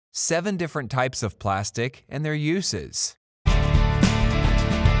7 different types of plastic and their uses.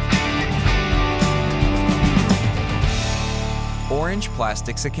 Orange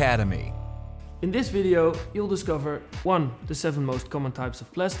Plastics Academy. In this video, you'll discover 1. The 7 most common types of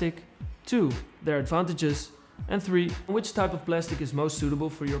plastic, 2. Their advantages, and 3. Which type of plastic is most suitable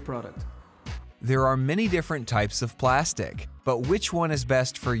for your product. There are many different types of plastic, but which one is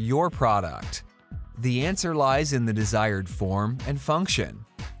best for your product? The answer lies in the desired form and function.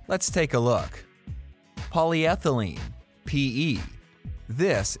 Let's take a look. Polyethylene, PE.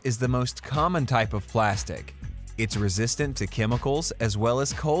 This is the most common type of plastic. It's resistant to chemicals as well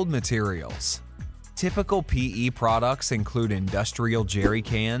as cold materials. Typical PE products include industrial jerry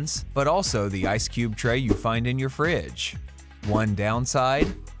cans, but also the ice cube tray you find in your fridge. One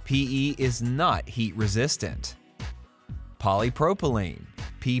downside, PE is not heat resistant. Polypropylene,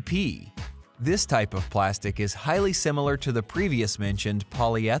 PP. This type of plastic is highly similar to the previous mentioned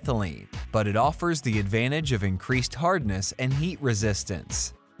polyethylene, but it offers the advantage of increased hardness and heat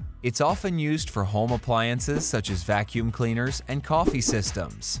resistance. It's often used for home appliances such as vacuum cleaners and coffee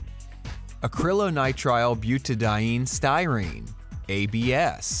systems. Acrylonitrile butadiene styrene,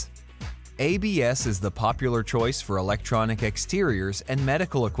 ABS. ABS is the popular choice for electronic exteriors and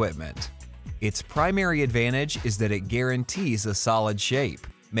medical equipment. Its primary advantage is that it guarantees a solid shape,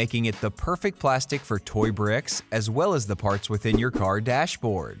 making it the perfect plastic for toy bricks as well as the parts within your car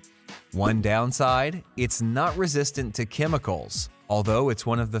dashboard. One downside, it's not resistant to chemicals, although it's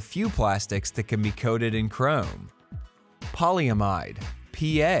one of the few plastics that can be coated in chrome. Polyamide,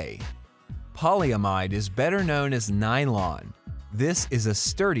 PA. Polyamide is better known as nylon. This is a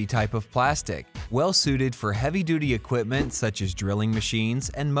sturdy type of plastic, well suited for heavy-duty equipment such as drilling machines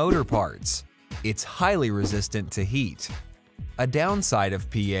and motor parts. It's highly resistant to heat. A downside of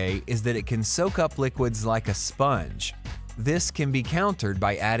PA is that it can soak up liquids like a sponge. This can be countered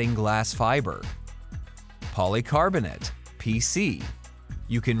by adding glass fiber. Polycarbonate, PC.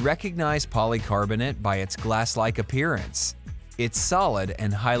 You can recognize polycarbonate by its glass-like appearance. It's solid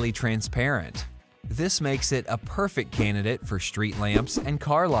and highly transparent. This makes it a perfect candidate for street lamps and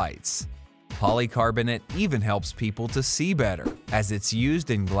car lights. Polycarbonate even helps people to see better, as it's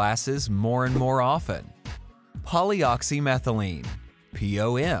used in glasses more and more often. Polyoxymethylene,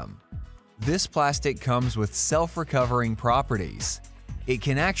 POM. This plastic comes with self-recovering properties. It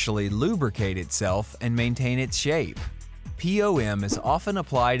can actually lubricate itself and maintain its shape. POM is often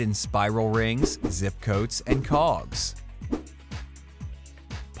applied in spiral rings, zip coats, and cogs.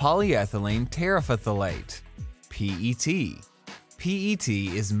 Polyethylene terephthalate, PET. PET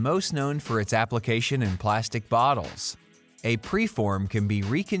is most known for its application in plastic bottles. A preform can be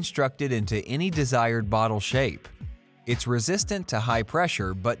reconstructed into any desired bottle shape. It's resistant to high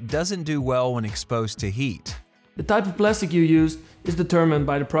pressure but doesn't do well when exposed to heat. The type of plastic you used is determined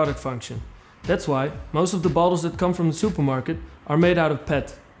by the product function. That's why most of the bottles that come from the supermarket are made out of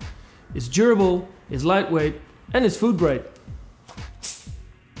PET. It's durable, it's lightweight, and it's food grade.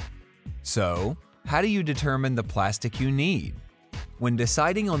 So, how do you determine the plastic you need? When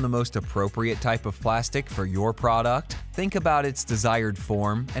deciding on the most appropriate type of plastic for your product, think about its desired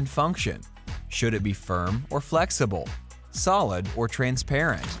form and function. Should it be firm or flexible? Solid or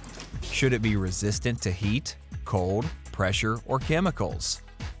transparent? Should it be resistant to heat, cold, pressure, or chemicals?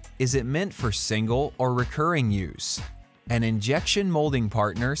 Is it meant for single or recurring use? An injection molding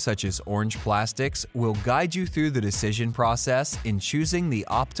partner such as Orange Plastics will guide you through the decision process in choosing the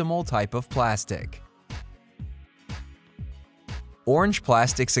optimal type of plastic. Orange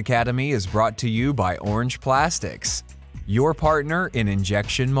Plastics Academy is brought to you by Orange Plastics, your partner in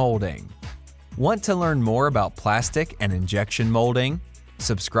injection molding. Want to learn more about plastic and injection molding?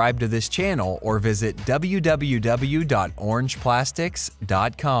 Subscribe to this channel or visit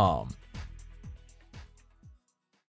www.orangeplastics.com.